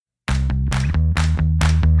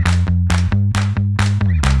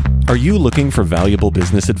Are you looking for valuable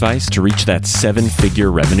business advice to reach that 7-figure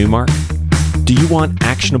revenue mark? Do you want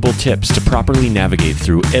actionable tips to properly navigate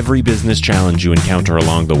through every business challenge you encounter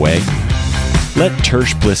along the way? Let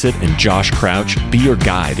Tersh Blissett and Josh Crouch be your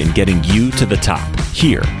guide in getting you to the top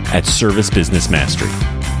here at Service Business Mastery.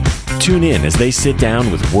 Tune in as they sit down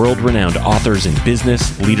with world-renowned authors in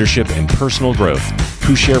business, leadership, and personal growth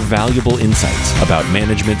who share valuable insights about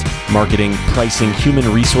management, marketing, pricing, human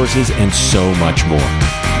resources, and so much more.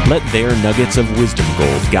 Let their nuggets of wisdom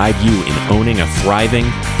gold guide you in owning a thriving,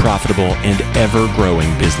 profitable, and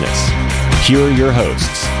ever-growing business. Here are your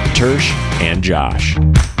hosts, Tersh and Josh.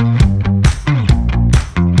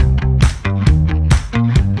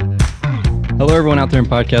 Hello, everyone out there in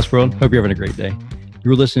podcast world. Hope you're having a great day.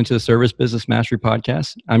 You're listening to the Service Business Mastery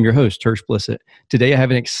Podcast. I'm your host, Tersh Blissett. Today, I have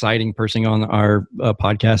an exciting person on our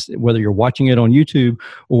podcast, whether you're watching it on YouTube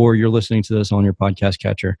or you're listening to this on your podcast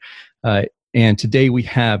catcher. And today we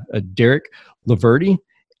have Derek Laverty,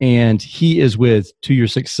 and he is with To Your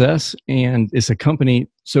Success, and it's a company.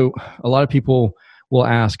 So a lot of people will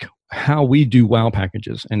ask how we do WOW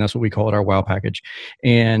packages, and that's what we call it, our WOW package.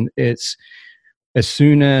 And it's as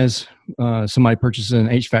soon as somebody purchases an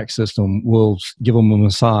HVAC system, we'll give them a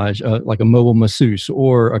massage, like a mobile masseuse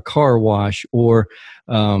or a car wash, or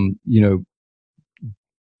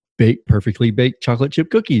perfectly baked chocolate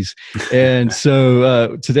chip cookies. And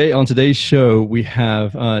so today on today's show, we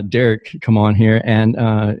have Derek come on here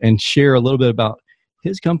and share a little bit about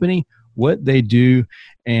his company, what they do,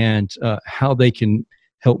 and how they can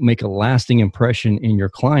help make a lasting impression in your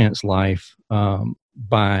client's life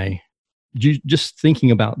by just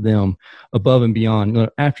thinking about them above and beyond,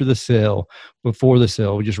 after the sale, before the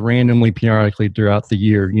sale, just randomly, periodically throughout the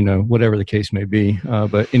year, whatever the case may be.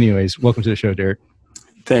 But anyways, welcome to the show, Derek.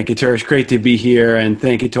 Thank you, Tersh. Great to be here. And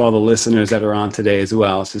thank you to all the listeners that are on today as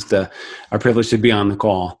well. It's just our privilege to be on the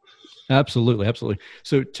call. Absolutely. Absolutely.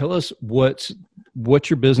 So tell us what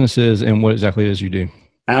your business is and what exactly it is you do.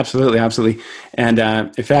 Absolutely. Absolutely. And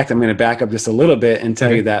in fact, I'm going to back up just a little bit and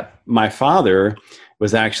tell you that my father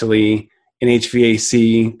was actually an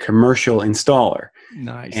HVAC commercial installer.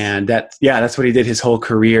 Nice. And that's what he did his whole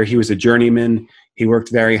career. He was a journeyman. He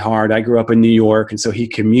worked very hard. I grew up in New York, and so he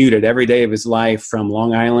commuted every day of his life from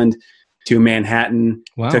Long Island to Manhattan.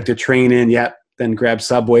 Wow. Took the train in, then grabbed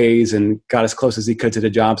subways and got as close as he could to the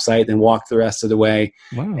job site, then walked the rest of the way.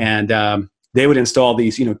 Wow. And they would install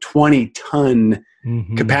these, 20-ton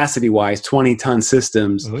capacity-wise, 20-ton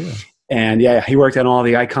systems. Oh, yeah. And he worked on all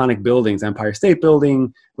the iconic buildings: Empire State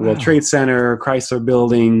Building, the World Trade Center, Chrysler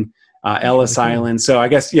Building, Ellis Island. So I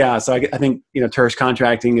guess, so I think, Tersh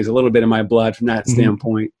contracting is a little bit of my blood from that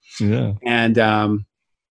standpoint. Yeah. And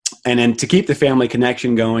then to keep the family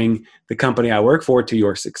connection going, the company I work for, To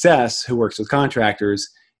Your Success, who works with contractors,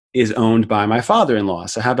 is owned by my father-in-law.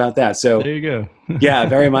 So how about that? So there you go.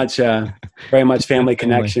 very much family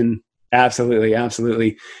connection. Absolutely.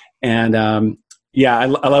 Absolutely. And, I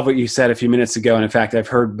love what you said a few minutes ago. And in fact, I've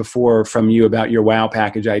heard before from you about your WOW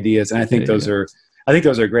package ideas. And I think those are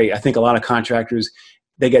great. I think a lot of contractors,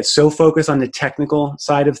 they get so focused on the technical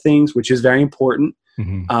side of things, which is very important.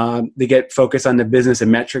 Mm-hmm. They get focused on the business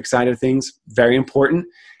and metric side of things, very important.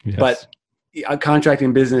 Yes. But a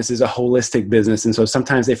contracting business is a holistic business. And so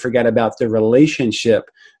sometimes they forget about the relationship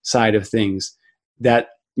side of things, that,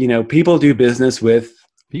 people do business with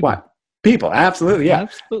people. What? People. Absolutely. Yeah.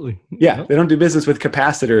 Absolutely. Yeah. Yep. They don't do business with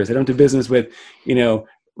capacitors. They don't do business with,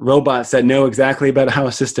 robots that know exactly about how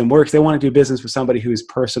a system works. They want to do business with somebody who's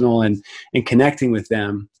personal and connecting with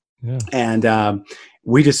them. Yeah. And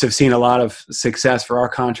we just have seen a lot of success for our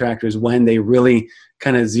contractors when they really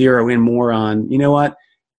kind of zero in more on,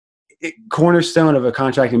 cornerstone of a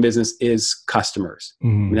contracting business is customers.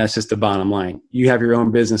 Mm-hmm. I mean, that's just the bottom line. You have your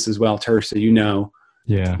own business as well, Tersh,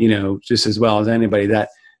 so just as well as anybody that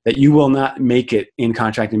you will not make it in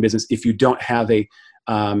contracting business if you don't have a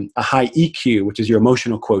high EQ, which is your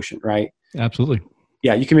emotional quotient, right? Absolutely.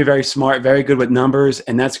 Yeah, you can be very smart, very good with numbers,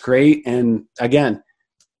 and that's great. And again,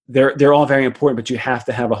 they're all very important, but you have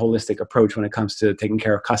to have a holistic approach when it comes to taking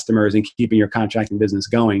care of customers and keeping your contracting business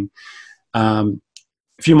going. A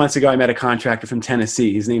few months ago, I met a contractor from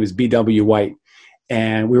Tennessee. His name is B.W. White,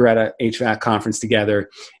 and we were at a HVAC conference together.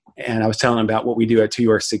 And I was telling him about what we do at To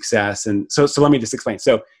Your Success. And so let me just explain.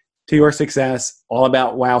 So To Your Success, all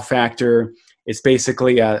about WOW Factor. It's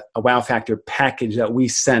basically a WOW Factor package that we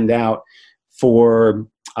send out for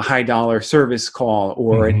a high dollar service call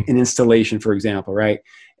or an installation, for example, right?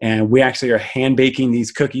 And we actually are hand baking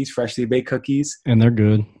these cookies, freshly baked cookies. And they're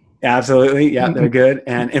good. Absolutely. Yeah, they're good.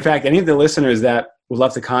 And in fact, any of the listeners that would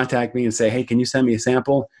love to contact me and say, hey, can you send me a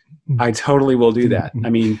sample? I totally will do that. I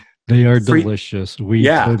mean, They are Free- delicious. We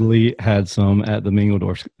Yeah. totally had some at the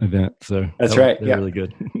Mingledorf event. So That's right. They're Yeah. really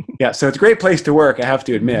good. Yeah. So it's a great place to work, I have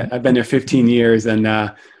to admit. I've been there 15 years,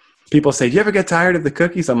 and people say, "Do you ever get tired of the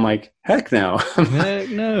cookies?" I'm like, "Heck no." Heck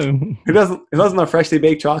no. Who doesn't love freshly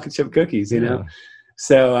baked chocolate chip cookies, you know?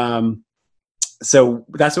 So, so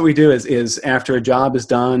that's what we do is after a job is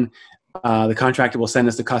done, the contractor will send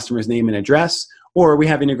us the customer's name and address, or we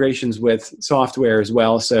have integrations with software as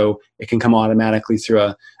well. So it can come automatically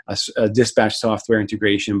through a dispatch software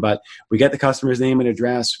integration, but we get the customer's name and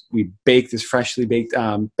address. We bake this freshly baked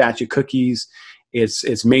batch of cookies.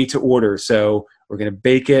 It's made to order. So we're going to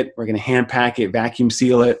bake it. We're going to hand pack it, vacuum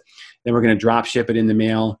seal it. Then we're going to drop ship it in the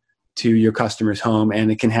mail to your customer's home,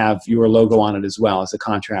 and it can have your logo on it as well as a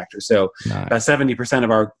contractor. So Nice. about 70%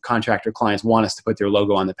 of our contractor clients want us to put their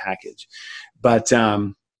logo on the package. But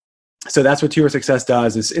so that's what Tour Success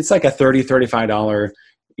does. It's like a $30, $35,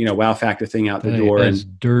 wow factor thing out the door. It's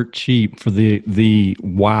dirt cheap for the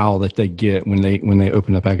wow that they get when they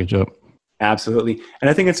open the package up. Absolutely. And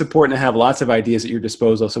I think it's important to have lots of ideas at your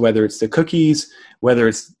disposal. So whether it's the cookies, whether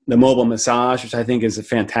it's the mobile massage, which I think is a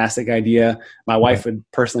fantastic idea. My wife would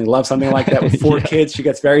personally love something like that with 4 kids. She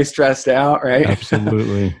gets very stressed out, right?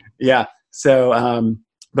 Absolutely. Yeah. So,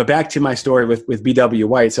 but back to my story with BW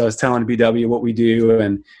White. So I was telling BW what we do,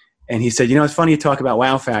 and he said, it's funny you talk about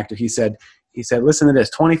wow factor. He said, listen to this.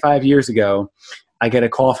 25 years ago, I get a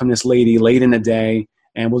call from this lady late in the day,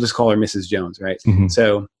 and we'll just call her Mrs. Jones, right? Mm-hmm.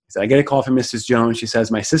 So I get a call from Mrs. Jones. She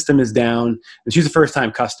says, my system is down. And she's a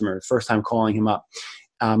first-time customer, first time calling him up.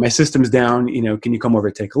 My system's down. Can you come over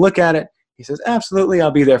and take a look at it? He says, absolutely.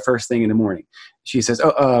 I'll be there first thing in the morning. She says,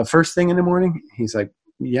 first thing in the morning? He's like,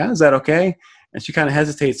 yeah, is that okay? And she kind of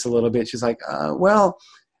hesitates a little bit. She's like, well,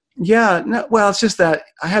 yeah, no, well, it's just that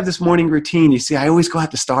I have this morning routine. You see, I always go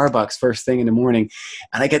out to Starbucks first thing in the morning,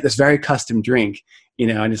 and I get this very custom drink,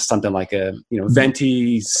 and it's something like a,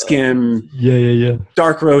 venti, skim,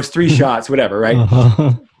 dark roast, 3 shots, whatever, right?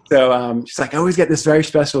 Uh-huh. So she's like, I always get this very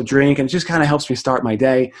special drink, and it just kind of helps me start my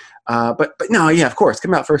day. But no, yeah, of course,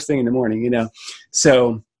 come out first thing in the morning,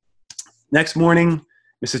 So next morning,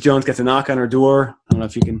 Mrs. Jones gets a knock on her door. I don't know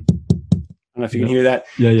if you can hear that.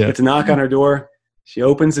 Yeah. Gets a knock on her door. She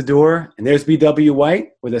opens the door, and there's BW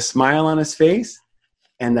White with a smile on his face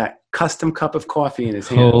and that custom cup of coffee in his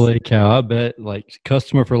hands. Holy cow! I bet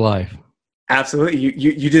customer for life. Absolutely.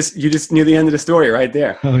 You just knew the end of the story right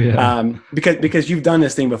there. Oh yeah. Because you've done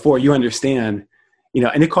this thing before, you understand.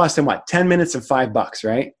 And it cost him 10 minutes and $5,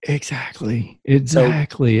 right? Exactly. It's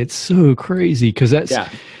so crazy because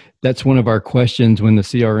that's one of our questions when the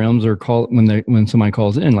CRMs are when somebody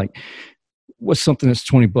calls in, what's something that's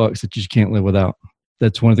 $20 that you just can't live without?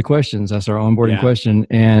 That's one of the questions. That's our onboarding question.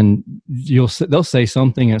 And they'll say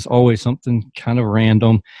something. It's always something kind of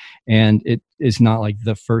random. And it's not like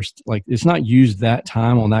the first, it's not used that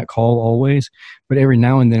time on that call always, but every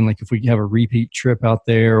now and then, if we have a repeat trip out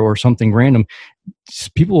there or something random,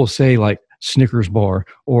 people will say Snickers bar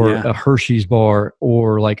or a Hershey's bar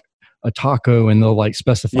or a taco, and they'll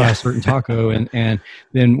specify a certain taco, and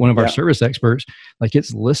then one of our service experts,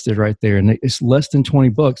 it's listed right there, and it's less than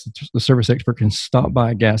 $20. The service expert can stop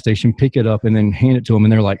by a gas station, pick it up, and then hand it to them,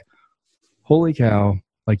 and they're like, holy cow,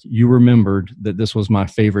 you remembered that this was my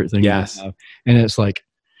favorite thing. Yes. And it's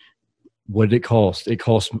what did it cost? It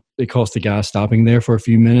cost the guy stopping there for a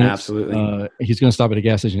few minutes. Absolutely. He's going to stop at a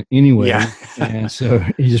gas station anyway. Yeah. And so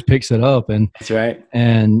he just picks it up, and that's right.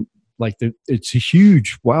 And it's a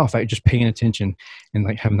huge wow fact, just paying attention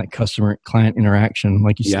and having that customer client interaction,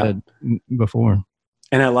 like you said before.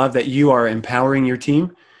 And I love that you are empowering your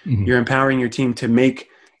team. Mm-hmm. You're empowering your team to make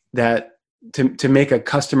that, to make a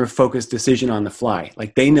customer focused decision on the fly.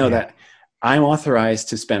 They know that I'm authorized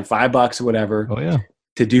to spend $5 or whatever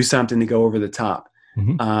to do something to go over the top.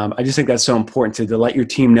 Mm-hmm. I just think that's so important to let your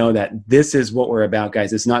team know that this is what we're about,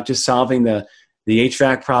 guys. It's not just solving the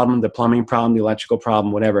HVAC problem, the plumbing problem, the electrical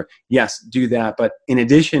problem, whatever. Yes, do that. But in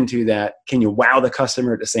addition to that, can you wow the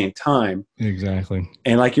customer at the same time? Exactly.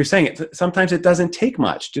 And like you're saying, sometimes it doesn't take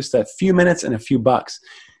much, just a few minutes and a few bucks.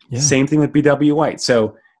 Yeah. Same thing with BW White.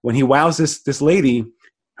 So when he wows this lady,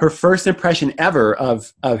 her first impression ever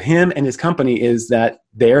of him and his company is that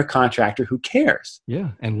they're a contractor who cares. Yeah,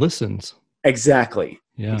 and listens. Exactly.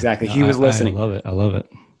 Yeah. Exactly. He was listening. I love it.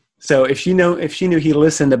 So if she knew he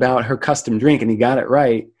listened about her custom drink and he got it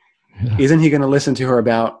right, isn't he going to listen to her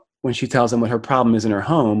about when she tells him what her problem is in her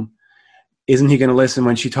home? Isn't he going to listen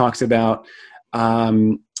when she talks about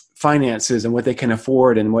finances and what they can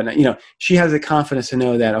afford and whatnot? She has the confidence to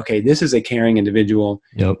know that, okay, this is a caring individual.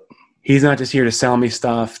 Yep. He's not just here to sell me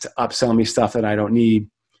stuff, to upsell me stuff that I don't need.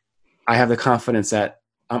 I have the confidence that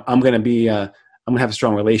I'm going to be a I'm going to have a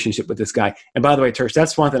strong relationship with this guy. And by the way, Tersh,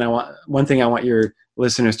 that's one thing I want your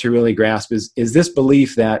listeners to really grasp is this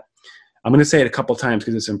belief that, I'm going to say it a couple times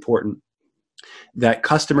because it's important, that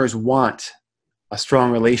customers want a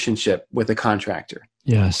strong relationship with a contractor.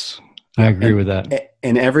 Yes, I agree with that.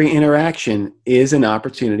 And every interaction is an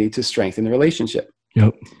opportunity to strengthen the relationship.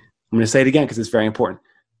 Yep. I'm going to say it again because it's very important.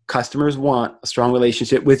 Customers want a strong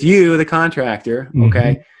relationship with you, the contractor,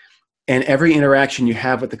 okay? Mm-hmm. And every interaction you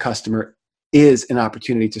have with the customer is an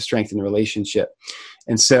opportunity to strengthen the relationship.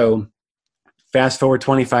 And so fast forward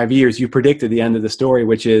 25 years, you predicted the end of the story,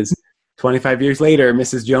 which is 25 years later,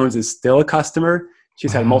 Mrs. Jones is still a customer.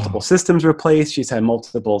 She's had multiple systems replaced. She's had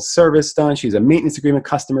multiple service done. She's a maintenance agreement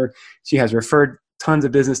customer. She has referred tons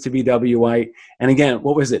of business to BW White. And again,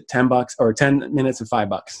 what was it? $10 or 10 minutes and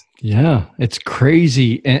 $5. Yeah, it's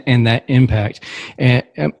crazy. And that impact. And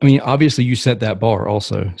I mean, obviously you set that bar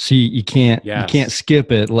also. See, you can't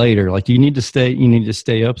skip it later. Like you need to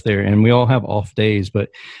stay up there, and we all have off days, but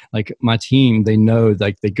like my team, they know,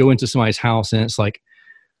 like they go into somebody's house and it's like,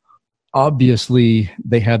 obviously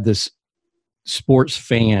they have this sports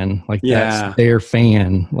fan, like that's their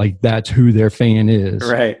fan, like that's who their fan is,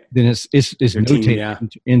 right? Then it's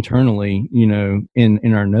notated internally, you know,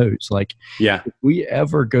 in our notes. Like, if we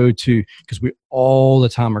ever go to, because we all the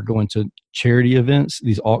time are going to charity events,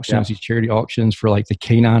 these auctions, these charity auctions for like the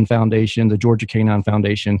Canine Foundation, the Georgia Canine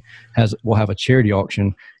Foundation will have a charity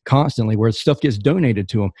auction constantly where stuff gets donated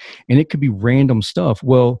to them, and it could be random stuff.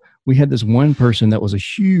 Well, we had this one person that was a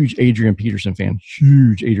huge Adrian Peterson fan,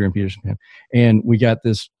 and we got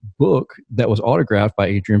this book that was autographed by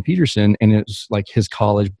Adrian Peterson, and it's like his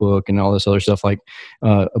college book and all this other stuff, like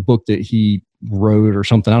a book that he wrote or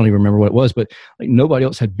something. I don't even remember what it was, but like nobody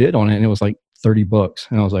else had bid on it, and it was like $30,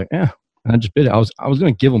 and I was like, I just bid it. I was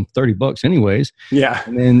going to give them $30 anyways. Yeah,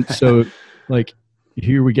 and then so like.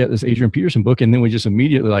 Here we get this Adrian Peterson book, and then we just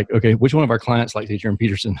immediately like, okay, which one of our clients likes Adrian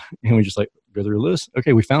Peterson? And we just like go through a list.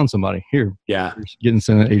 Okay, we found somebody here. Yeah, getting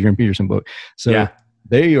sent an Adrian Peterson book. So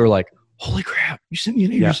they are like, holy crap, you sent me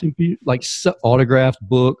an Adrian Peterson, like autographed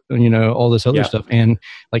book, you know, all this other stuff. And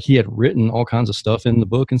like he had written all kinds of stuff in the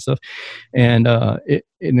book and stuff, and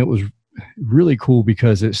it was really cool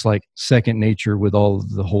because it's like second nature with all of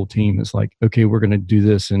the whole team. It's like, okay, we're going to do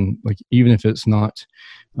this, and like even if it's not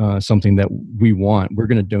something that we want, we're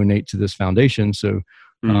going to donate to this foundation. So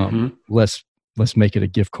let's make it a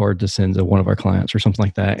gift card to send to one of our clients or something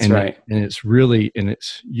like that. That's right. And it's really, and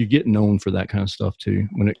it's, you get known for that kind of stuff too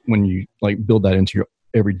when you like build that into your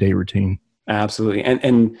everyday routine. Absolutely.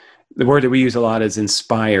 And the word that we use a lot is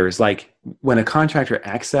inspires. Like when a contractor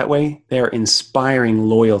acts that way, they're inspiring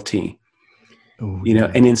loyalty. You know,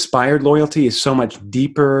 and inspired loyalty is so much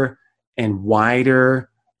deeper and wider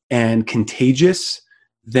and contagious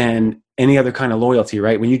than any other kind of loyalty,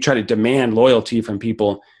 right? When you try to demand loyalty from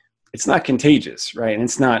people, it's not contagious, right? And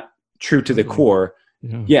it's not true to the core.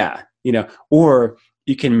 Yeah. You know, or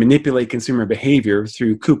you can manipulate consumer behavior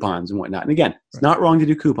through coupons and whatnot. And again, it's not wrong to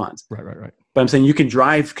do coupons. Right. But I'm saying you can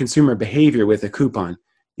drive consumer behavior with a coupon,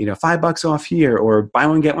 you know, $5 off here or buy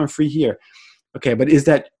one, get one free here. Okay. But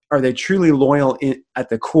are they truly loyal at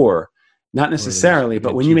the core? Not necessarily,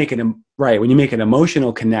 but when you make when you make an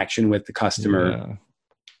emotional connection with the customer,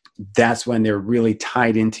 that's when they're really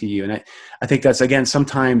tied into you. And I think that's, again,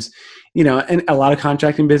 sometimes, you know, and a lot of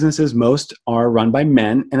contracting businesses, most are run by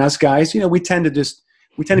men, and us guys, you know, we tend to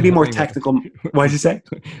be more technical. What did you say?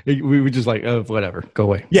 We just like, oh, whatever, go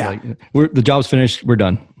away. Yeah. Like, the job's finished. We're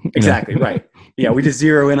done. Exactly. Right. Yeah. We just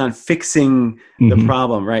zero in on fixing the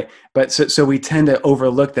problem. Right. But so we tend to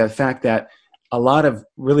overlook that fact that a lot of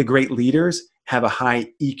really great leaders have a high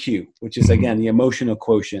EQ, which is, again, the emotional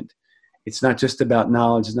quotient. It's not just about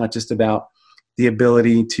knowledge. It's not just about the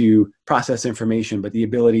ability to process information, but the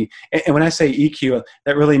ability, and when I say EQ,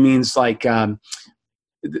 that really means like to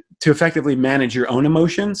effectively manage your own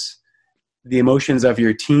emotions, the emotions of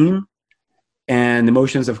your team, and the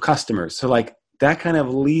emotions of customers. So like that kind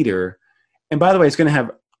of leader, and by the way, it's going to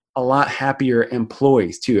have a lot happier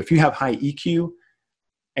employees too. If you have high EQ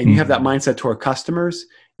and you have that mindset toward customers,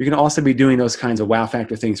 you're going to also be doing those kinds of wow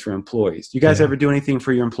factor things for employees. Do you guys ever do anything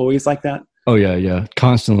for your employees like that? Oh yeah.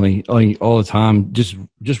 Constantly, all the time, just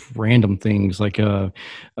random things like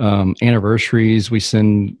anniversaries.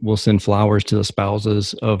 We'll send flowers to the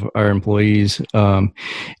spouses of our employees. And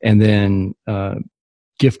then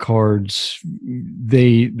gift cards.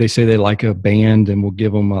 They say they like a band, and we'll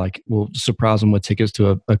give them we'll surprise them with tickets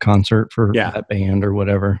to a concert for that band or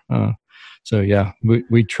whatever. So yeah,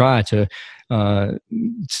 we try to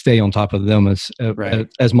stay on top of them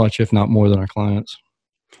as much, if not more, than our clients.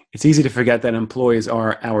 it's easy to forget that employees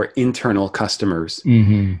are our internal customers,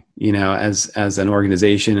 as an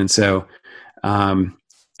organization. And so, and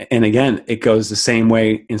again, it goes the same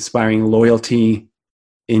way, inspiring loyalty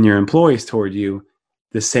in your employees toward you,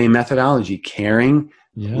 the same methodology, caring,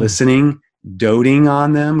 listening, doting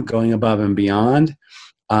on them, going above and beyond,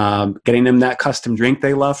 getting them that custom drink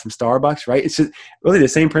they love from Starbucks, right? It's just really the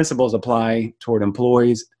same principles apply toward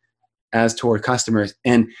employees as toward customers.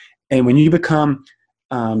 And when you become,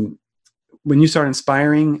 when you start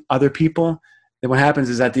inspiring other people, then what happens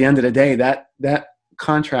is at the end of the day, that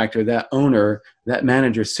contractor, that owner, that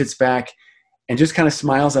manager sits back and just kind of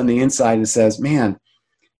smiles on the inside and says, man,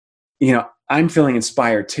 I'm feeling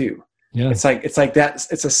inspired too. Yeah. It's like that.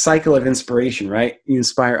 It's a cycle of inspiration, right? You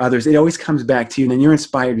inspire others. It always comes back to you, and then you're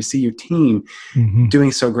inspired to see your team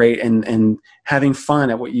doing so great and having fun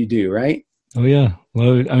at what you do, right? Oh yeah.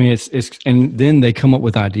 Well, I mean, it's and then they come up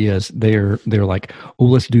with ideas. They're like, oh,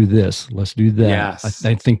 let's do this, let's do that. Yes.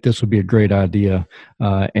 I think this would be a great idea.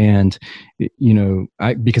 And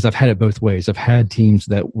because I've had it both ways. I've had teams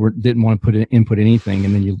that didn't want to input anything,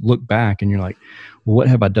 and then you look back and you're like, well, what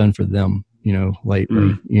have I done for them?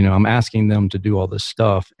 Lately, I'm asking them to do all this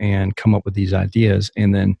stuff and come up with these ideas,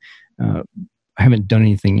 and then I haven't done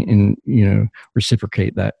anything in,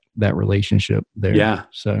 reciprocate that relationship there. Yeah.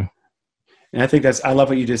 So, and I think I love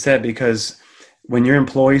what you just said, because when your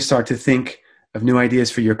employees start to think of new ideas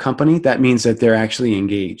for your company, that means that they're actually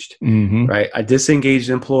engaged, right? A disengaged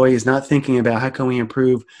employee is not thinking about how can we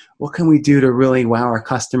improve, what can we do to really wow our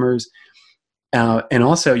customers, and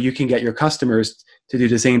also you can get your customers to do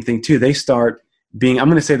the same thing too. They start being, I'm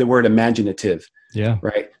going to say the word imaginative. Yeah.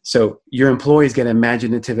 Right. So your employees get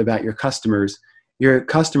imaginative about your customers. Your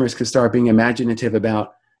customers can start being imaginative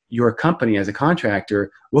about your company as a contractor.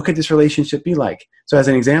 What could this relationship be like? So as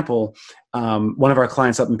an example, one of our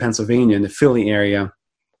clients up in Pennsylvania in the Philly area,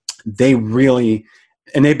 they've been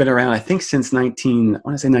around, I think since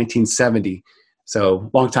 1970. So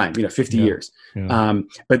long time, 50 years. Yeah.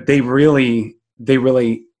 But they really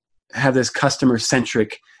have this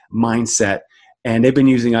customer-centric mindset, and they've been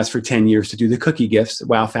using us for 10 years to do the cookie gifts,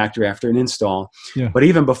 wow factor after an install. Yeah. But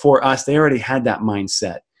even before us, they already had that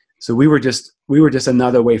mindset. So we were just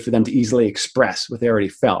another way for them to easily express what they already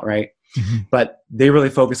felt, right? But they really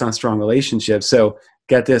focus on strong relationships. So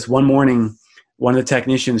get this, one morning, one of the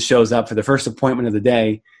technicians shows up for the first appointment of the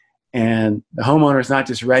day, and the homeowner is not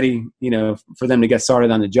just ready, for them to get started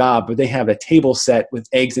on the job, but they have a table set with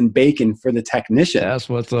eggs and bacon for the technician. That's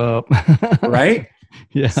what's up. Right?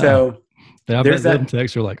 Yeah. So there's that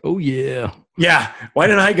texts are like, oh yeah. Yeah. Why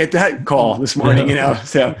didn't I get that call this morning?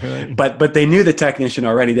 So, right. But they knew the technician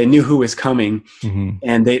already. They knew who was coming,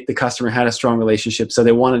 and the customer had a strong relationship. So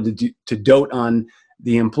they wanted to dote on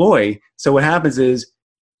the employee. So what happens is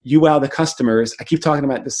you wow the customers. I keep talking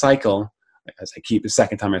about the cycle, as the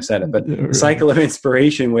second time I said it, but the cycle of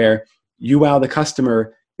inspiration where you wow the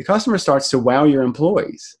customer starts to wow your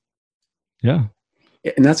employees. Yeah.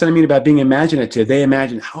 And that's what I mean about being imaginative. They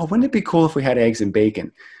imagine, wouldn't it be cool if we had eggs and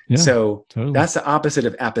bacon? Yeah, so totally. That's the opposite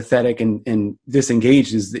of apathetic and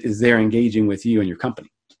disengaged is they're engaging with you and your company.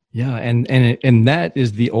 Yeah. And that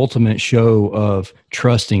is the ultimate show of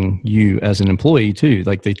trusting you as an employee too.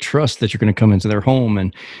 Like they trust that you're going to come into their home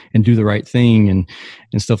and do the right thing and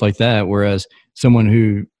stuff like that. Whereas someone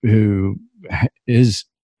who is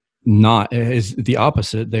the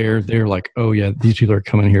opposite. They're like, oh yeah, these people are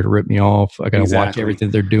coming here to rip me off. I got to watch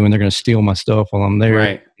everything they're doing. They're going to steal my stuff while I'm there.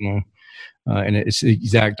 Right. And it's the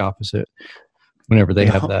exact opposite whenever they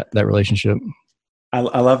have that relationship. I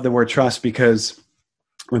love the word trust, because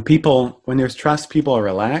when there's trust, people are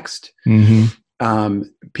relaxed.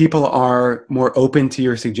 People are more open to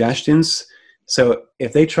your suggestions. So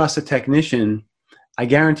if they trust a technician, I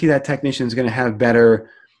guarantee that technician is going to have better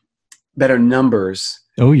numbers.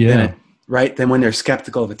 Oh yeah. Than when they're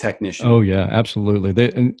skeptical of a technician. Oh yeah, absolutely.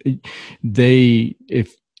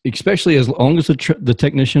 Especially as long as the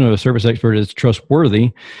technician or the service expert is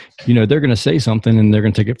trustworthy, they're going to say something and they're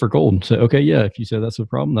going to take it for gold and say, okay, yeah, if you said that's the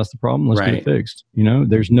problem, that's the problem. Let's get it fixed.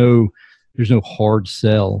 There's no hard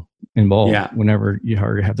sell involved whenever you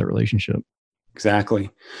already have that relationship. Exactly.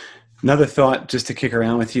 Another thought just to kick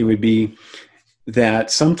around with you would be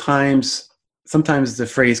that sometimes the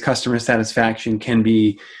phrase customer satisfaction can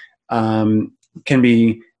be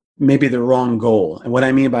maybe the wrong goal. And what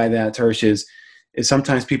I mean by that, Tersh, is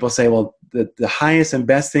sometimes people say, well, the highest and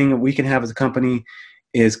best thing we can have as a company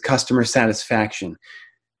is customer satisfaction.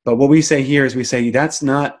 But what we say here is we say that's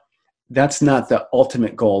not the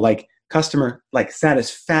ultimate goal. Like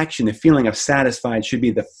satisfaction, the feeling of satisfied should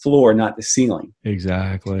be the floor, not the ceiling.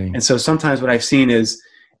 Exactly. And so sometimes what I've seen is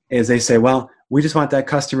they say, well, we just want that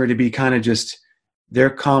customer to be kind of just, they're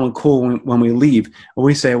calm and cool when we leave. And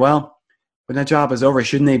we say, well, when that job is over,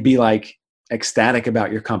 shouldn't they be like ecstatic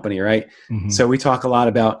about your company, right? Mm-hmm. So we talk a lot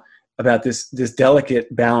about this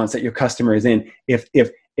delicate balance that your customer is in. If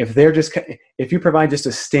you provide just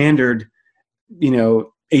a standard,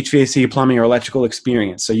 HVAC, plumbing, or electrical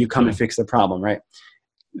experience, so you come and fix the problem, right?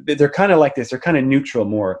 They're kind of like this. They're kind of neutral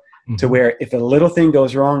more, to where if a little thing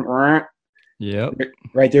goes wrong,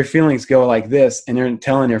 right, their feelings go like this, and they're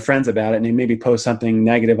telling their friends about it, and they maybe post something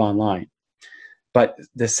negative online. But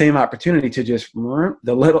the same opportunity to just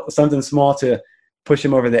something small to push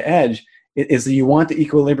them over the edge is that you want the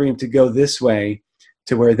equilibrium to go this way,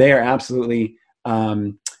 to where they are absolutely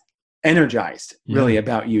energized, really,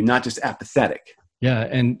 about you, not just apathetic. Yeah,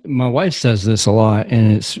 and my wife says this a lot,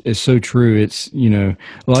 and it's so true. It's, a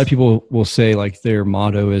lot of people will say like their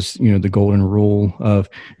motto is, the golden rule of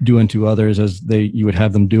do unto others as you would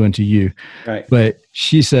have them do unto you. Right. But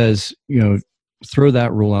she says, throw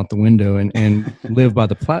that rule out the window and live by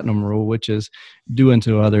the platinum rule, which is do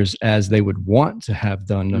unto others as they would want to have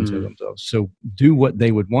done unto themselves. So do what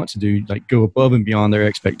they would want to do, like go above and beyond their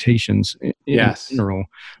expectations in general,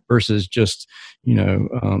 versus just,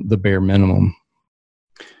 the bare minimum.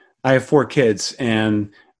 I have 4 kids,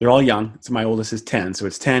 and they're all young. So my oldest is 10. So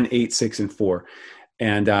it's 10, 8, 6, and 4.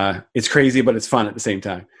 And it's crazy, but it's fun at the same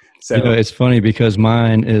time. So it's funny because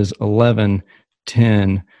mine is 11,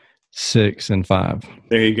 10, 6, and 5.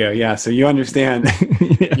 There you go. Yeah. So you understand.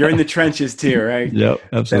 You're in the trenches too, right? Yep,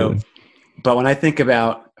 absolutely. So, but when I think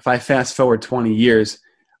about, if I fast forward 20 years,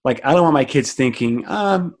 like I don't want my kids thinking,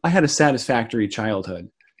 I had a satisfactory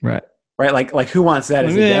childhood. Right. Right. Like who wants that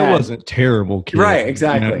as a dad? It wasn't terrible, kid. Right.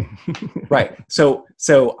 Exactly. Right. So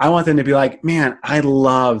I want them to be like, man, I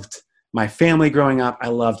loved my family growing up. I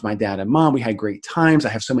loved my dad and mom. We had great times. I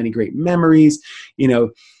have so many great memories,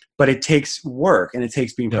 but it takes work, and it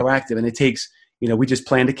takes being proactive, and it takes, we just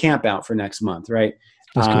planned a camp out for next month. Right.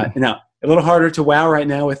 Now a little harder to wow right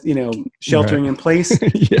now with, sheltering in place.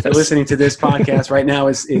 Yes. If you're listening to this podcast right now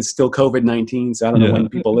is still COVID-19. So I don't know when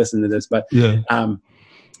people listen to this, but,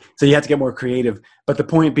 so you have to get more creative. But the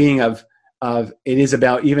point being of it is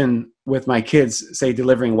about, even with my kids, say,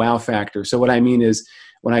 delivering wow factor. So what I mean is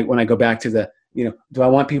when I go back to the, do I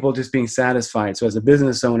want people just being satisfied? So as a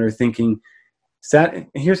business owner thinking, I'm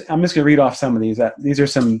just going to read off some of these. These are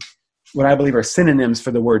some, what I believe are synonyms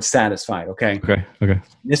for the word satisfied. Okay.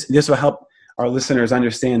 This will help our listeners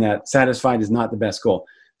understand that satisfied is not the best goal.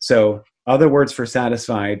 So other words for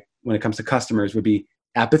satisfied when it comes to customers would be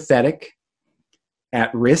apathetic,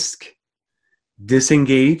 at risk,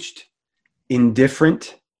 disengaged,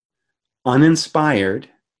 indifferent, uninspired,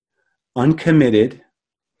 uncommitted,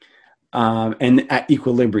 and at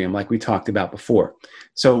equilibrium, like we talked about before.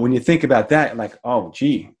 So when you think about that, like, oh,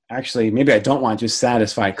 gee, actually, maybe I don't want just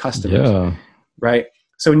satisfied customers, right?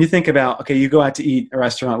 So when you think about, okay, you go out to eat a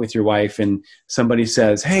restaurant with your wife, and somebody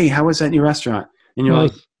says, hey, how was that new restaurant? And you're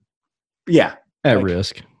like, at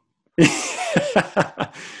risk.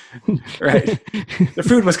 Right. The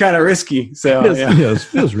food was kind of risky. So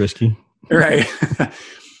it was risky. Right.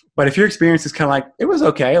 But if your experience is kind of like, it was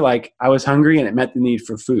okay, like I was hungry and it met the need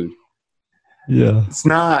for food. Yeah. It's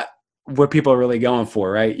not what people are really going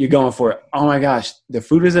for, right? You're going for, oh my gosh, the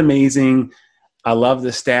food is amazing. I love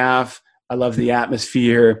the staff. I love the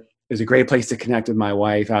atmosphere. It was a great place to connect with my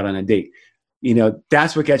wife out on a date.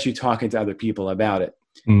 That's what gets you talking to other people about it.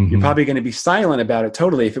 You're probably going to be silent about it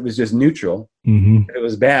totally if it was just neutral. If it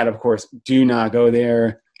was bad, of course, do not go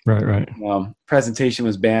there. Right. Presentation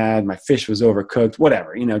was bad. My fish was overcooked,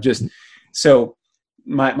 whatever, just so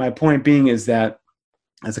my point being is that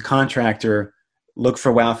as a contractor, look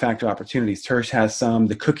for wow factor opportunities. Tersh has some,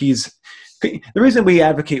 the cookies. The reason we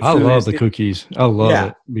advocate food, I love the cookies. I love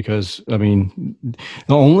it because, the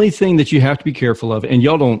only thing that you have to be careful of, and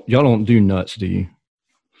y'all don't do nuts, do you?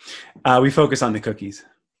 We focus on the cookies.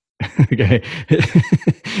 Okay.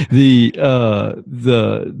 the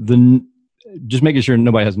just making sure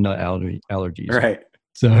nobody has nut allergies. Right.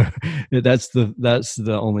 So that's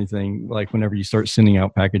the only thing. Like whenever you start sending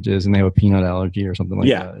out packages and they have a peanut allergy or something like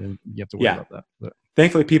that, you have to worry about that. But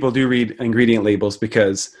thankfully, people do read ingredient labels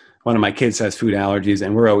because one of my kids has food allergies,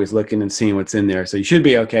 and we're always looking and seeing what's in there. So you should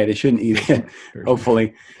be okay. They shouldn't eat it,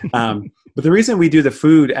 hopefully. But the reason we do the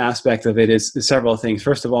food aspect of it is several things.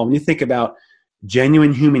 First of all, when you think about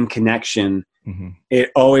genuine human connection,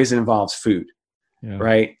 it always involves food,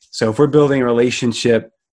 right? So if we're building a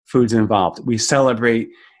relationship, food's involved. We celebrate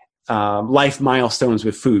life milestones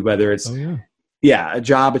with food, whether it's Yeah, a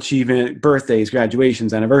job achievement, birthdays,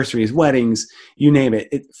 graduations, anniversaries, weddings, you name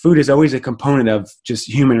it. Food is always a component of just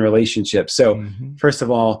human relationships. So first of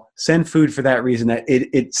all, send food for that reason, that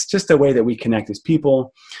it's just a way that we connect as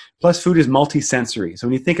people. Plus food is multisensory. So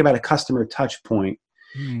when you think about a customer touch point,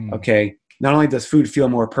 okay, not only does food feel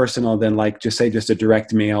more personal than like just a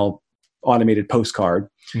direct mail automated postcard.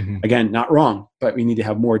 Again, not wrong, but we need to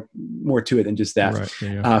have more to it than just that.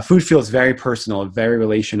 Right, food feels very personal, very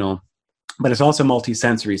relational, but it's also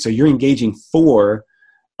multisensory. So you're engaging 4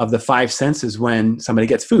 of the 5 senses when somebody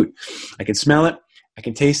gets food. I can smell it, I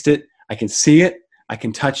can taste it, I can see it, I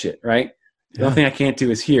can touch it, right? The only thing I can't do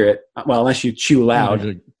is hear it. Well, unless you chew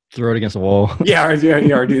loud. Throw it against the wall. or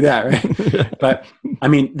do that, right? But I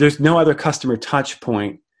mean, there's no other customer touch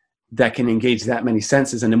point that can engage that many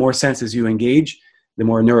senses. And the more senses you engage, the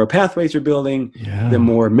more neural pathways you're building, the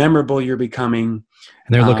more memorable you're becoming.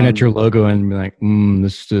 And they're looking at your logo and be like,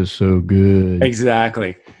 this is so good.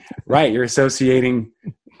 Exactly. Right. You're associating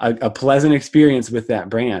a pleasant experience with that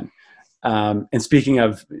brand. And speaking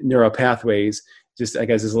of neural pathways, just I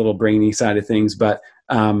guess this little brainy side of things, but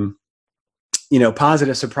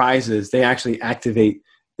positive surprises, they actually activate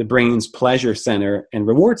the brain's pleasure center and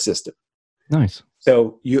reward system. Nice.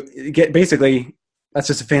 So you get basically, that's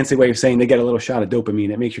just a fancy way of saying they get a little shot of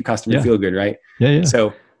dopamine. It makes your customer feel good, right? Yeah.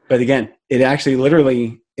 So, but again, it actually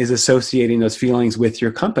literally is associating those feelings with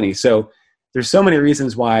your company. So there's so many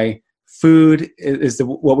reasons why food is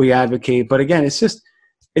what we advocate. But again, it's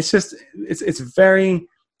very,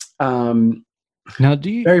 now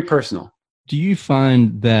very personal. Do you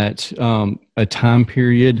find that a time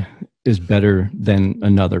period is better than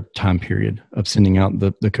another time period of sending out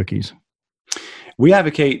the cookies? We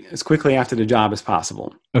advocate as quickly after the job as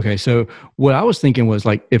possible. Okay, so what I was thinking was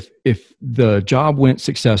like if the job went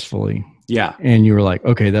successfully, and you were like,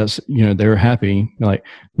 okay, that's they were happy, like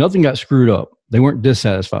nothing got screwed up, they weren't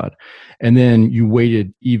dissatisfied, and then you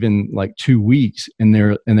waited even like 2 weeks, and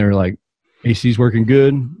they're like, AC's working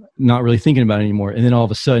good, not really thinking about it anymore, and then all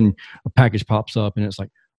of a sudden a package pops up, and it's like,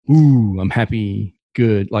 ooh, I'm happy.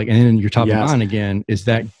 Good, like, and then you're top of mind again. Is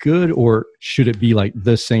that good, or should it be like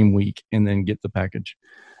the same week and then get the package?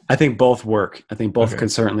 I think both work. I think both can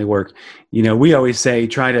certainly work. We always say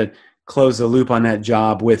try to close the loop on that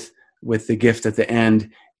job with the gift at the end.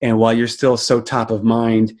 And while you're still so top of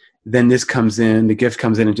mind, then this comes in, the gift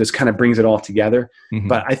comes in, and just kind of brings it all together.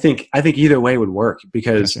 But I think either way would work,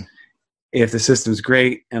 because if the system's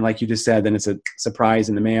great, and like you just said, then it's a surprise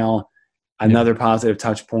in the mail, another positive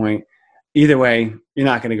touch point. Either way, you're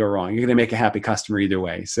not going to go wrong. You're going to make a happy customer either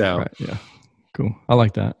way. So, cool. I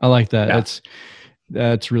like that. Yeah.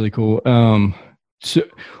 That's really cool. So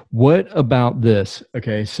what about this?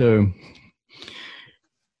 Okay. So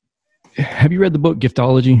have you read the book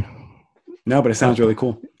Giftology? No, but it sounds really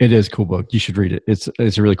cool. It is a cool book. You should read it. It's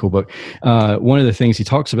a really cool book. One of the things he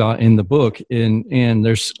talks about in the book, and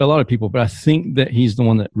there's a lot of people, but I think that he's the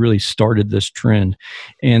one that really started this trend,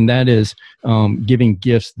 and that is giving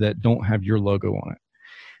gifts that don't have your logo on it.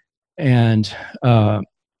 And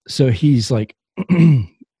so he's like,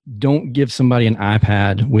 don't give somebody an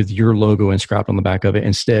iPad with your logo inscribed on the back of it.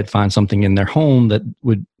 Instead, find something in their home that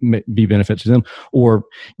would be benefit to them, or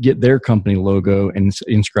get their company logo and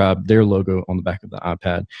inscribe their logo on the back of the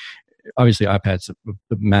iPad. Obviously, iPad's a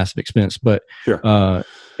massive expense, but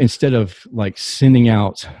instead of like sending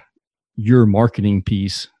out your marketing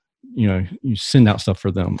piece, you send out stuff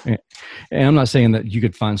for them. And I'm not saying that you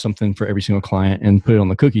could find something for every single client and put it on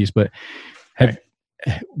the cookies, but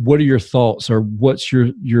what are your thoughts, or what's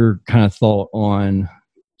your kind of thought on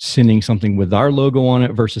sending something with our logo on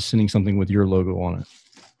it versus sending something with your logo on it?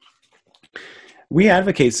 We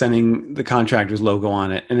advocate sending the contractor's logo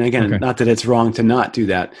on it. And again, not that it's wrong to not do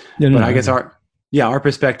that, but I guess our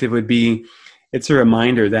perspective would be, it's a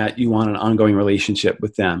reminder that you want an ongoing relationship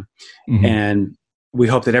with them. And we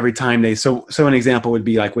hope that every time so an example would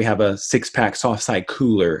be like, we have a 6-pack soft side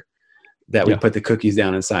cooler that we put the cookies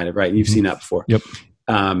down inside of, right? You've seen that before. Yep.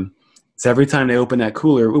 So every time they open that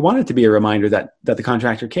cooler, we want it to be a reminder that the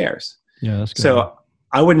contractor cares. Yeah, that's good. So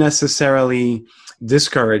I wouldn't necessarily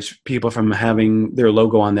discourage people from having their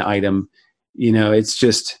logo on the item. It's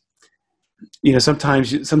just,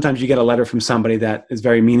 sometimes you get a letter from somebody that is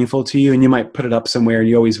very meaningful to you, and you might put it up somewhere and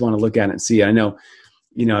you always want to look at it and see it. I know,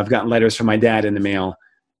 I've gotten letters from my dad in the mail,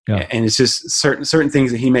 and it's just certain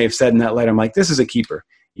things that he may have said in that letter. I'm like, this is a keeper,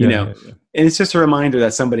 and it's just a reminder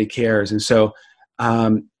that somebody cares. And so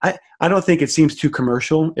I don't think it seems too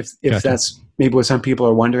commercial, if that's maybe what some people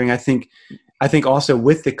are wondering. I think also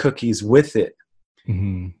with the cookies with it,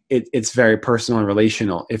 it's very personal and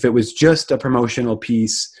relational. If it was just a promotional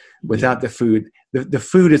piece without the food, the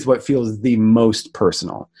food is what feels the most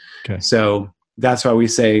personal. Okay. So that's why we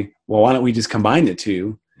say, well, why don't we just combine the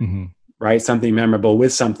two, right? Something memorable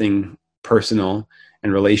with something personal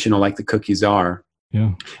and relational, like the cookies are.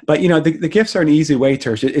 Yeah. But the gifts are an easy way,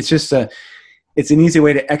 Tersh. It's just it's an easy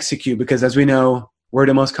way to execute, because as we know, where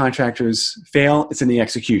do most contractors fail? It's in the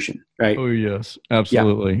execution, right? Oh yes,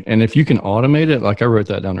 absolutely. Yeah. And if you can automate it, like I wrote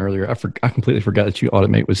that down earlier, I completely forgot that you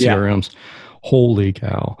automate with CRMs. Holy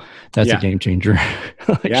cow, that's a game changer.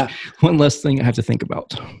 One less thing I have to think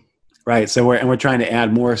about. Right. So we're trying to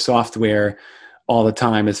add more software all the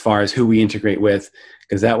time as far as who we integrate with,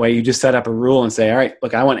 because that way you just set up a rule and say, all right,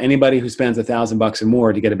 look, I want anybody who spends $1,000 or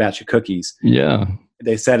more to get a batch of cookies. Yeah.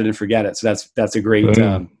 They set it and forget it. So that's a great, you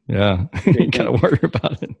gotta worry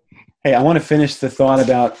about it. Hey, I want to finish the thought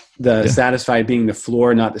about the satisfied being the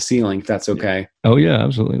floor, not the ceiling, if that's okay. Oh yeah,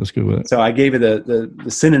 absolutely. Let's go with it. So I gave you the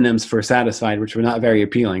synonyms for satisfied, which were not very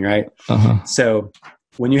appealing, right? So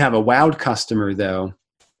when you have a wowed customer though,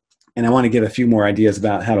 and I want to give a few more ideas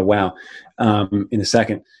about how to wow in a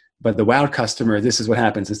second, but the wowed customer, this is what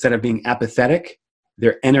happens. Instead of being apathetic,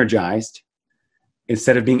 they're energized.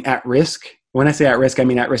 Instead of being at risk, when I say at risk, I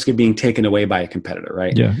mean at risk of being taken away by a competitor,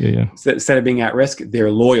 right? Yeah. So instead of being at risk,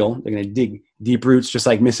 they're loyal. They're going to dig deep roots, just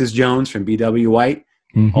like Mrs. Jones from B.W. White.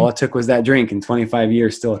 All it took was that drink, and 25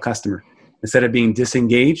 years, still a customer. Instead of being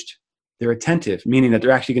disengaged, they're attentive, meaning that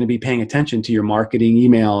they're actually going to be paying attention to your marketing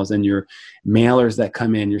emails and your mailers that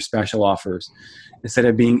come in, your special offers. Instead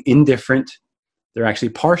of being indifferent, they're actually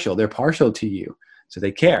partial. They're partial to you, so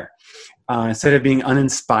they care. Instead of being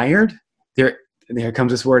uninspired, here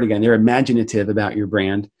comes this word again, they're imaginative about your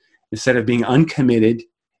brand. Instead of being uncommitted,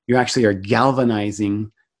 you actually are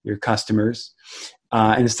galvanizing your customers.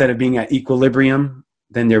 And instead of being at equilibrium,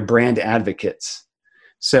 then they're brand advocates.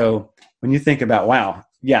 So when you think about, wow,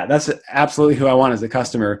 yeah, that's absolutely who I want as a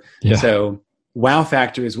customer. Yeah. So wow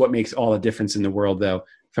factor is what makes all the difference in the world, though,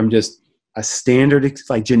 from just a standard,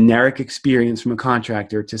 like generic experience from a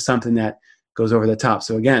contractor to something that goes over the top.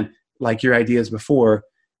 So again, like your ideas before,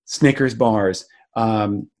 Snickers bars,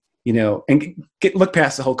 and look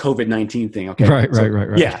past the whole COVID-19 thing. Okay.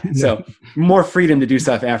 Right. Yeah. So more freedom to do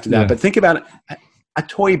stuff after that. Yeah. But think about a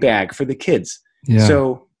toy bag for the kids. Yeah.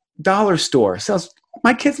 So dollar store sells.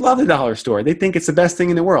 My kids love the dollar store. They think it's the best thing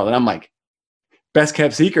in the world. And I'm like, best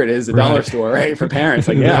kept secret is the dollar store, right? For parents.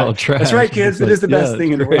 Like, yeah, that's right, kids. It is the best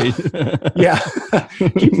thing in the world. Yeah.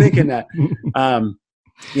 Keep thinking that.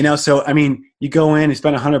 So, I mean, you go in, you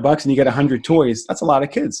spend $100 and you get 100 toys. That's a lot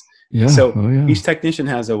of kids. Yeah. So each technician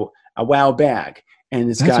has a wow bag, and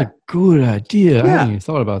that's a good idea. Yeah. I hadn't even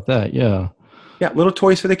thought about that. Yeah. Yeah. Little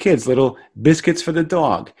toys for the kids, little biscuits for the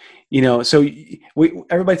dog, so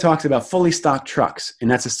everybody talks about fully stocked trucks, and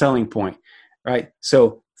that's a selling point, right?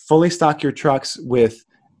 So fully stock your trucks with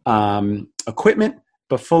equipment,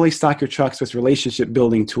 but fully stock your trucks with relationship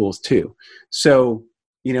building tools too. So,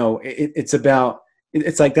 it's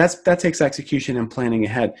like that takes execution and planning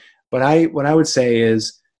ahead. But what I would say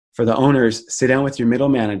is, for the owners, sit down with your middle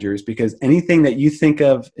managers, because anything that you think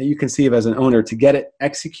of, that you conceive as an owner, to get it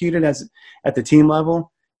executed at the team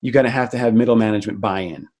level, you got to have middle management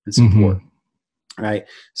buy-in and support, right?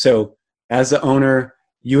 So as the owner,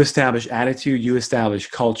 you establish attitude, you establish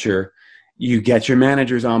culture, you get your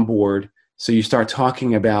managers on board. So you start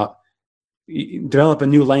talking about, develop a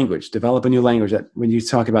new language that when you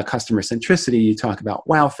talk about customer centricity, you talk about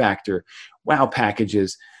wow factor, wow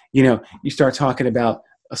packages, you start talking about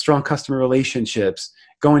a strong customer relationships,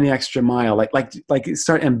 going the extra mile, like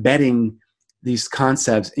start embedding these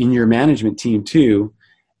concepts in your management team too.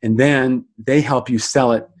 And then they help you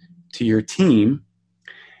sell it to your team.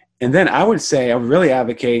 And then I would really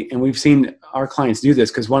advocate, and we've seen our clients do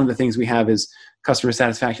this, because one of the things we have is customer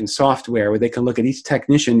satisfaction software, where they can look at each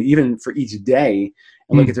technician, even for each day,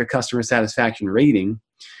 and look at their customer satisfaction rating.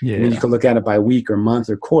 Yeah. And then you can look at it by week or month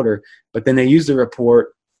or quarter. But then they use the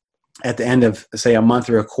report at the end of, say, a month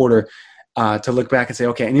or a quarter to look back and say,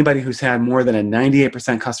 okay, anybody who's had more than a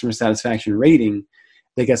 98% customer satisfaction rating,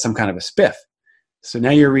 they get some kind of a spiff. So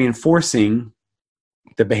now you're reinforcing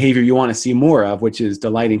the behavior you want to see more of, which is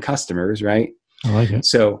delighting customers, right? I like it.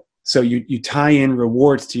 So you tie in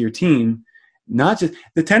rewards to your team. Not just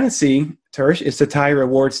the tendency, Tersh, is to tie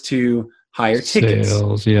rewards to higher tickets.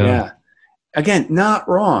 Sales, yeah. Again, not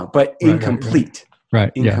wrong, but incomplete.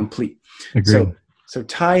 Right. Incomplete. Yeah. Agreed. So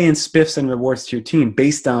tie in spiffs and rewards to your team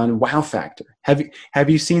based on wow factor. Have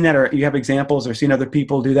you seen that, or you have examples, or seen other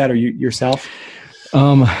people do that, or you yourself?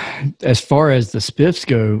 As far as the spiffs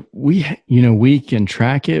go, we can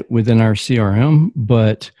track it within our CRM,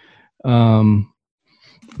 but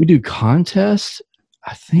We do contests.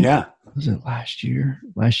 I think. Yeah. Was it last year?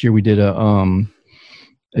 Last year we did a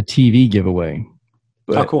TV giveaway.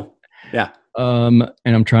 But, oh, cool. Yeah. And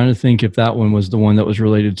I'm trying to think if that one was the one that was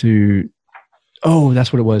related to. Oh,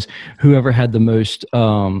 that's what it was. Whoever had the most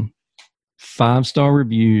 5-star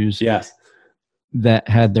reviews. Yes. That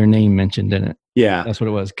had their name mentioned in it. Yeah. That's what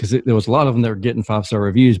it was. Because there was a lot of them that were getting 5-star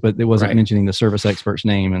reviews, but it wasn't mentioning the service expert's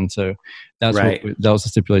name. And so that's that was the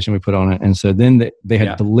stipulation we put on it. And so then they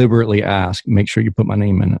had deliberately asked, make sure you put my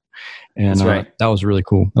name in it. And that was really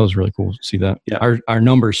cool. That was really cool to see that. Yeah. Our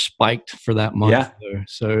numbers spiked for that month. Yeah.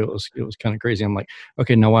 So it was kind of crazy. I'm like,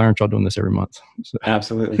 okay, now why aren't y'all doing this every month? So.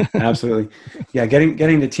 Absolutely. Absolutely. Yeah.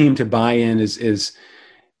 Getting the team to buy in is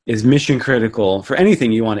mission critical for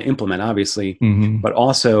anything you want to implement, obviously, but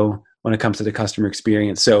also when it comes to the customer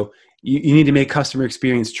experience. So you need to make customer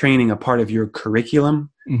experience training a part of your curriculum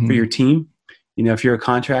for your team, if you're a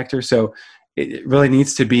contractor. So it really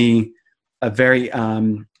needs to be a very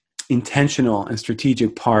intentional and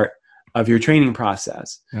strategic part of your training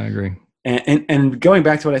process. I agree. And going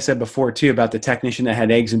back to what I said before too, about the technician that had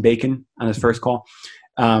eggs and bacon on his first call,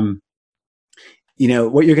 what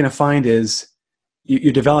you're going to find is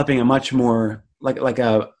you're developing a much more like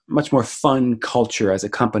a much more fun culture as a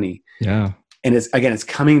company. Yeah. And it's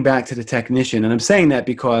coming back to the technician. And I'm saying that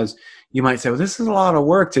because you might say, well, this is a lot of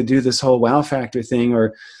work to do this whole wow factor thing,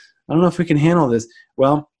 or I don't know if we can handle this.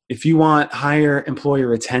 Well, if you want higher employee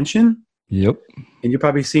retention, yep. And you're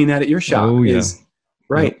probably seeing that at your shop,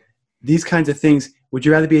 these kinds of things. Would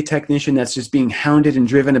you rather be a technician that's just being hounded and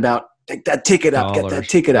driven about, take that ticket up, get that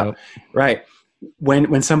ticket up, right?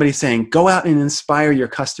 When somebody's saying, go out and inspire your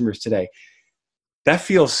customers today, that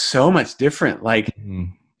feels so much different. Like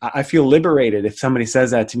I feel liberated if somebody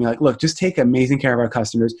says that to me, like, look, just take amazing care of our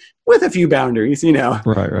customers with a few boundaries,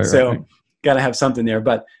 Right. So got to have something there,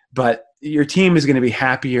 but your team is going to be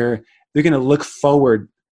happier. They're going to look forward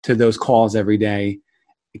to those calls every day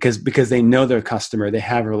because they know their customer, they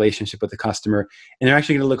have a relationship with the customer, and they're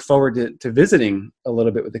actually going to look forward to visiting a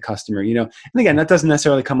little bit with the customer, And again, that doesn't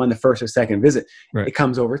necessarily come on the first or second visit. Right. It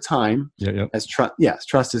comes over time as trust. Yes,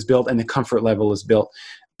 trust is built and the comfort level is built.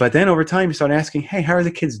 But then over time, you start asking, "Hey, how are the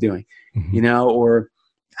kids doing?" Or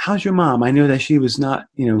 "How's your mom? I know that she was not,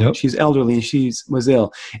 she's elderly and she was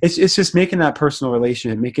ill." It's just making that personal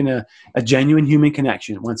relationship, making a genuine human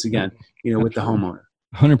connection once again, with the homeowner.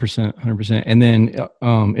 100%. And then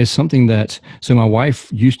it's something so my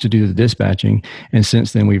wife used to do the dispatching, and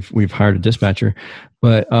since then we've hired a dispatcher.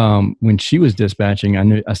 But when she was dispatching,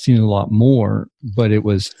 I seen it a lot more. But it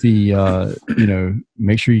was the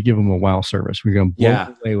make sure you give them a wow service. We're going to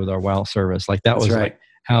blow away with our wow service. Like that was like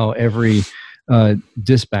how every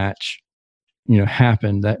dispatch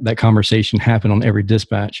happened. That conversation happened on every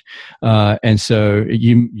dispatch, and so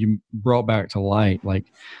you brought back to light like.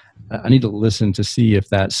 I need to listen to see if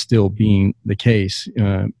that's still being the case.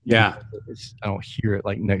 I don't hear it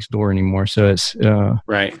like next door anymore. So it's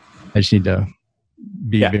right. I just need to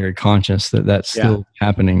be very conscious that that's still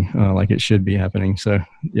happening, like it should be happening. So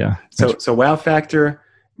yeah. So wow factor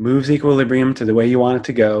moves equilibrium to the way you want it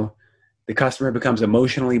to go. The customer becomes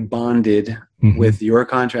emotionally bonded with your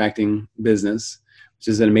contracting business, which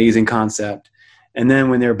is an amazing concept. And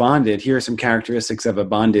then when they're bonded, here are some characteristics of a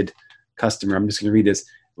bonded customer. I'm just going to read this.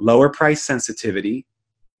 Lower price sensitivity,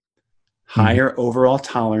 higher overall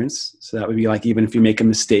tolerance. So that would be like even if you make a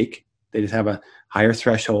mistake, they just have a higher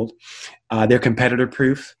threshold. They're competitor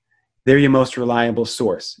proof. They're your most reliable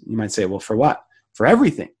source. You might say, well, for what? For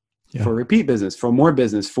everything. Yeah. For repeat business, for more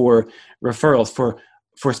business, for referrals,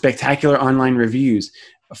 for spectacular online reviews,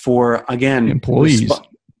 for, again, employees.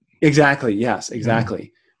 Exactly. Yes, exactly. Yeah.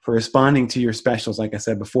 For responding to your specials, like I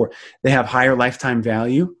said before. They have higher lifetime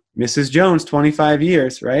value. Mrs. Jones, 25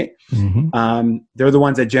 years, right? They're the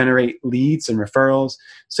ones that generate leads and referrals.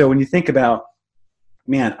 So when you think about,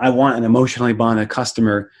 man, I want an emotionally bonded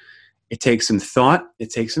customer, it takes some thought, it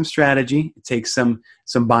takes some strategy, it takes some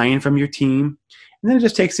buy-in from your team, and then it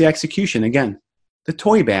just takes the execution. Again, the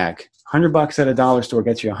toy bag, $100 at a dollar store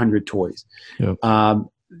gets you 100 toys. Yep.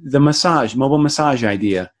 The mobile massage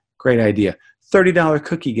idea, great idea. $30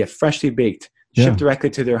 cookie gift, freshly baked. Shipped directly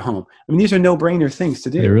to their home. I mean, these are no-brainer things to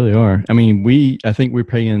do. They really are. I mean, I think we're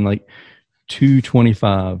paying like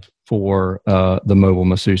 $225 for the mobile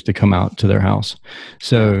masseuse to come out to their house.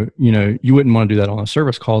 So, you wouldn't want to do that on a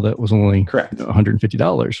service call that was only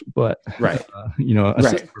 $150, but a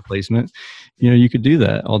system replacement, you could do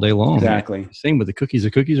that all day long. Exactly. Same with the cookies.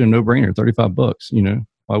 The cookies are no-brainer, $35.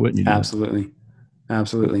 Why wouldn't you do Absolutely. That?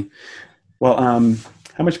 Absolutely. Well,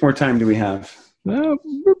 how much more time do we have? We'll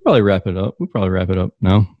probably wrap it up. We'll probably wrap it up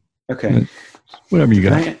now. Okay. Whatever you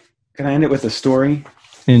got. Can I end it with a story?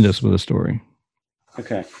 End us with a story.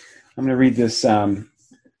 Okay. I'm going to read this.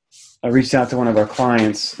 I reached out to one of our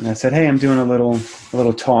clients and I said, hey, I'm doing a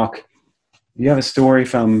little talk. Do you have a story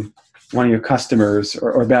from one of your customers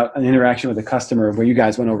or about an interaction with a customer where you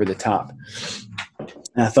guys went over the top?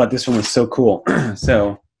 And I thought this one was so cool.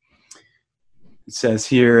 So it says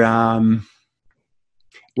here,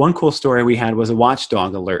 one cool story we had was a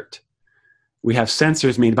watchdog alert. We have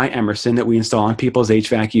sensors made by Emerson that we install on people's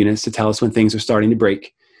HVAC units to tell us when things are starting to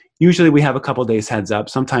break. Usually we have a couple days heads up,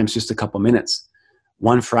 sometimes just a couple minutes.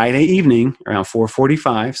 One Friday evening around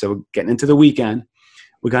 4:45, so getting into the weekend,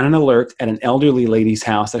 we got an alert at an elderly lady's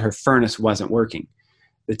house that her furnace wasn't working.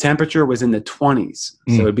 The temperature was in the 20s,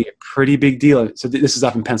 so it'd be a pretty big deal. So this is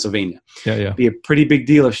up in Pennsylvania. Yeah. It'd be a pretty big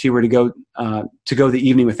deal if she were to go the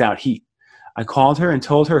evening without heat. I called her and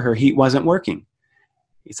told her heat wasn't working.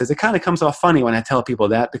 He says, it kind of comes off funny when I tell people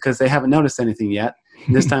that because they haven't noticed anything yet.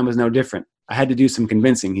 And this time was no different. I had to do some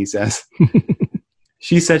convincing, he says.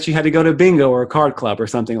 She said she had to go to bingo or a card club or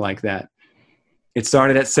something like that. It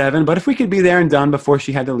started at 7, but if we could be there and done before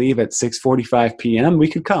she had to leave at 6:45 p.m., we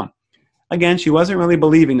could come. Again, she wasn't really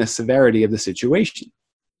believing the severity of the situation.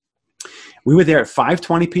 We were there at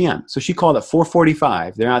 5:20 p.m., so she called at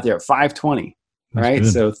 4:45. They're out there at 5:20, right?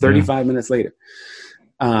 Good. So 35 minutes later.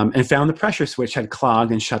 And found the pressure switch had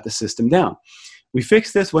clogged and shut the system down. We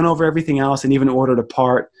fixed this, went over everything else, and even ordered a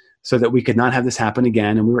part so that we could not have this happen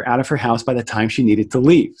again. And we were out of her house by the time she needed to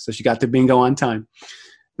leave. So she got to bingo on time.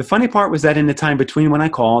 The funny part was that in the time between when I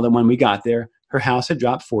called and when we got there, her house had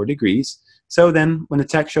dropped 4 degrees. So then when the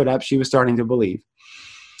tech showed up, she was starting to believe.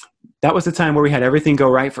 That was the time where we had everything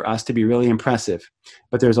go right for us to be really impressive.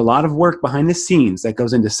 But there's a lot of work behind the scenes that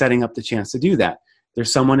goes into setting up the chance to do that.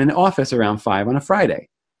 There's someone in the office around 5 on a Friday.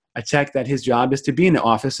 I check that his job is to be in the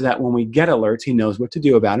office so that when we get alerts, he knows what to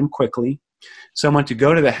do about them quickly. Someone to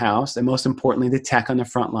go to the house, and most importantly, the tech on the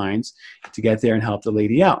front lines to get there and help the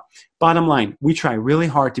lady out. Bottom line, we try really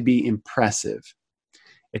hard to be impressive.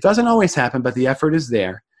 It doesn't always happen, but the effort is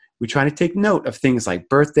there. We try to take note of things like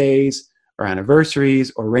birthdays or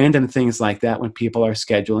anniversaries or random things like that when people are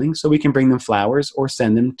scheduling so we can bring them flowers or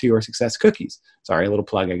send them to Your Success cookies. Sorry, a little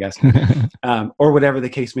plug, I guess. Or whatever the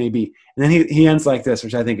case may be. And then he ends like this,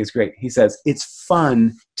 which I think is great. He says, it's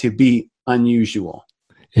fun to be unusual.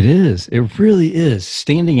 It is. It really is.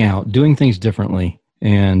 Standing out, doing things differently.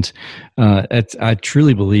 And I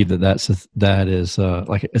truly believe that is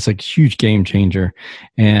it's a huge game changer.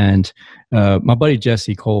 And my buddy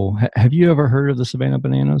Jesse Cole, have you ever heard of the Savannah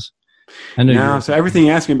Bananas? I know. No, so everything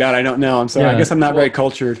you ask me about, I don't know. I'm sorry. Yeah, I guess I'm not very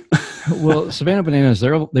cultured. Well, Savannah Bananas,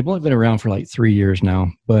 they've only been around for like 3 years now.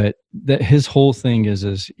 But his whole thing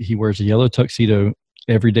is he wears a yellow tuxedo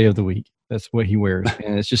every day of the week. That's what he wears,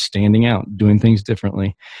 and it's just standing out, doing things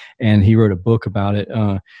differently. And he wrote a book about it,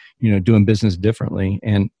 doing business differently.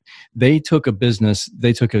 And they took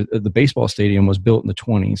the baseball stadium was built in the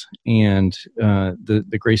 20s, and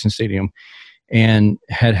the Grayson Stadium, and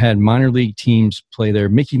had minor league teams play there.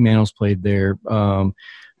 Mickey Mantle's played there.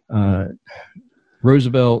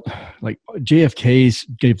 Roosevelt, like JFK's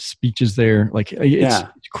gave speeches there. Like it's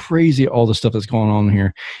crazy all the stuff that's going on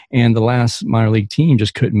here. And the last minor league team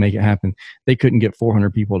just couldn't make it happen. They couldn't get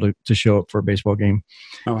 400 people to show up for a baseball game.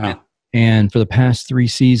 Oh, wow. And for the past 3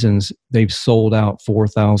 seasons, they've sold out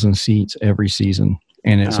 4,000 seats every season.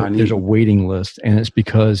 And there's a waiting list, and it's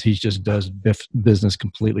because he just does business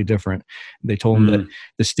completely different. They told him that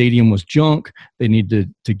the stadium was junk. They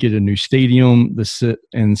needed to get a new stadium.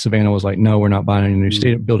 And Savannah was like, no, we're not buying a new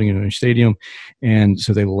stadium, building a new stadium. And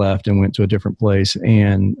so they left and went to a different place.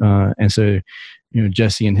 And so,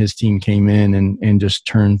 Jesse and his team came in and just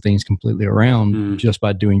turned things completely around just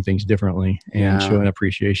by doing things differently and showing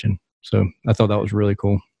appreciation. So I thought that was really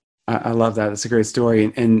cool. I love that. It's a great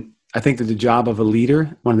story. And I think that the job of a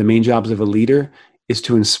leader, one of the main jobs of a leader, is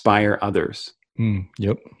to inspire others.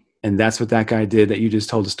 Yep. And that's what that guy did that you just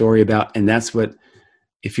told a story about. And that's what,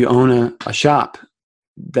 if you own a shop,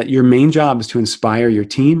 that your main job is to inspire your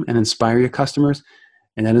team and inspire your customers.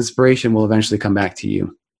 And that inspiration will eventually come back to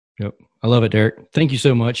you. Yep. I love it, Derek. Thank you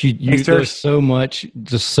so much. There's so much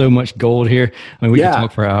gold here. I mean, we can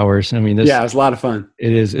talk for hours. I mean, it was a lot of fun.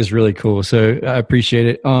 It's really cool. So I appreciate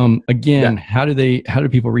it. Again, how do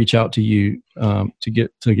people reach out to you to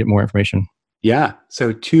get more information? Yeah.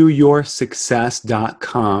 So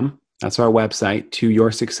toyoursuccess.com. That's our website,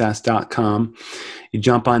 toyoursuccess.com. You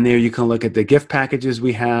jump on there. You can look at the gift packages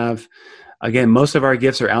we have. Again, most of our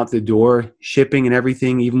gifts are out the door, shipping and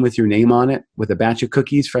everything, even with your name on it, with a batch of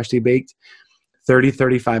cookies, freshly baked.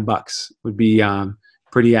 $35 would be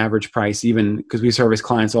pretty average price, even because we service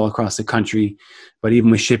clients all across the country. But even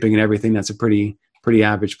with shipping and everything, that's a pretty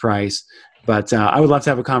average price. But I would love to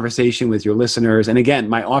have a conversation with your listeners. And again,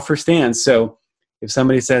 my offer stands. So if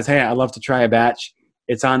somebody says, hey, I'd love to try a batch,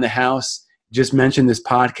 it's on the house. Just mention this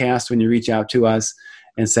podcast when you reach out to us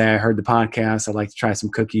and say, I heard the podcast. I'd like to try some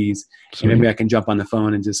cookies. Sweet. And maybe I can jump on the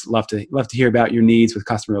phone and just love to hear about your needs with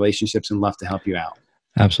customer relationships and love to help you out.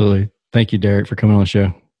 Absolutely. Thank you, Derek, for coming on the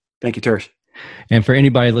show. Thank you, Tersh. And for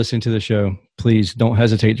anybody listening to the show, please don't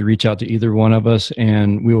hesitate to reach out to either one of us,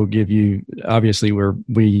 and we will give you, obviously,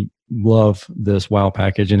 we love this WOW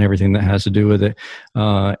package and everything that has to do with it.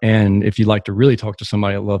 And if you'd like to really talk to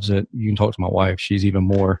somebody that loves it, you can talk to my wife. She's even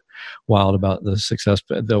more wild about the success,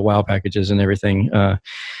 the WOW packages and everything.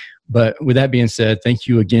 But with that being said, thank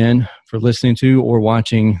you again for listening to or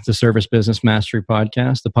watching the Service Business Mastery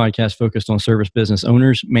Podcast, the podcast focused on service business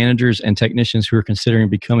owners, managers, and technicians who are considering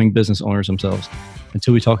becoming business owners themselves.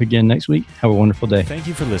 Until we talk again next week, have a wonderful day. Thank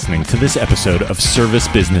you for listening to this episode of Service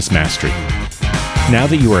Business Mastery. Now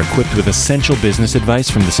that you are equipped with essential business advice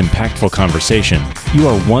from this impactful conversation, you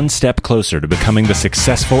are one step closer to becoming the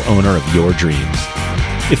successful owner of your dreams.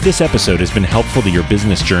 If this episode has been helpful to your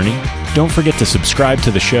business journey, don't forget to subscribe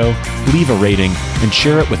to the show, leave a rating, and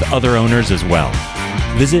share it with other owners as well.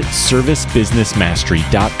 Visit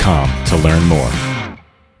servicebusinessmastery.com to learn more.